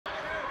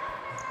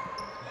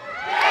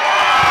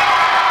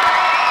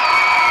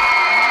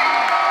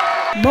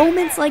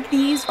Moments like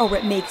these are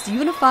what makes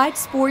unified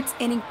sports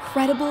an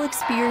incredible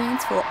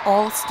experience for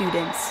all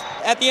students.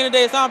 At the end of the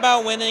day, it's not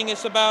about winning,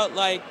 it's about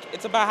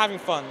having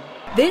fun.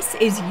 This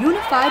is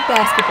Unified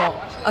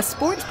Basketball, a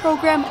sports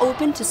program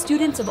open to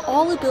students of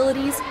all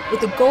abilities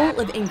with the goal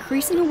of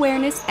increasing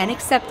awareness and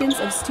acceptance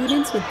of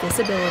students with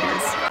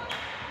disabilities.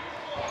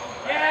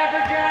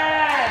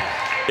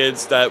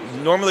 Kids that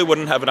normally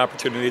wouldn't have an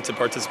opportunity to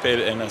participate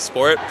in a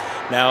sport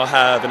now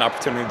have an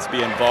opportunity to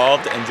be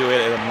involved and do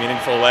it in a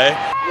meaningful way.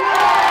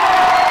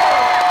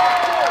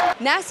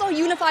 Nassau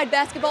Unified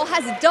Basketball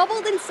has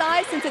doubled in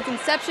size since its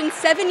inception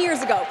 7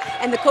 years ago,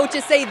 and the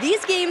coaches say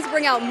these games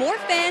bring out more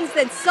fans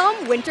than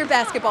some winter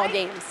basketball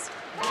games.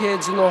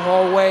 Kids in the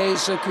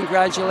hallways are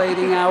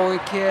congratulating our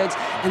kids,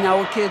 and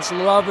our kids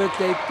love it.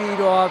 They feed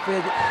off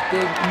it.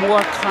 They're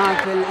more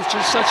confident. It's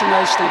just such a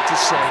nice thing to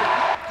see.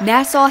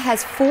 Nassau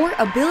has 4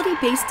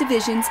 ability-based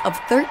divisions of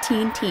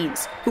 13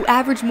 teams who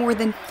average more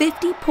than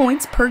 50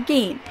 points per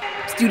game.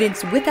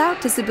 Students without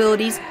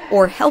disabilities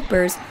or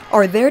helpers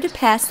are there to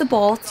pass the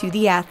ball to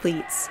the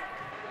athletes.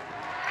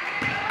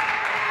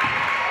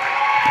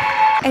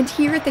 And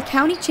here at the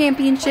county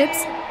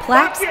championships,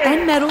 plaques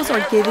and medals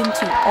are given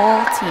to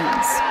all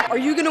teams. Are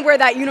you going to wear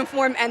that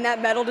uniform and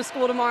that medal to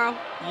school tomorrow?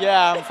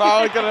 Yeah, I'm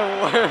probably going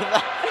to wear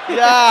that.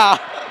 Yeah.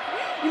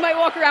 You might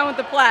walk around with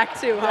the plaque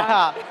too,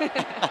 huh?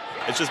 Yeah.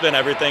 It's just been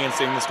everything, and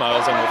seeing the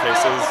smiles on their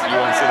faces. You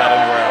won't see that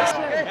anywhere else.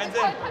 And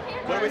then,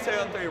 what do we say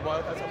on 3?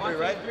 Wildcats on 3,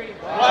 right?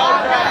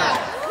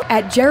 Wildcats!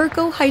 At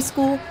Jericho High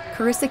School,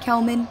 Carissa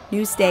Kellman,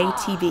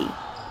 NewsdayTV.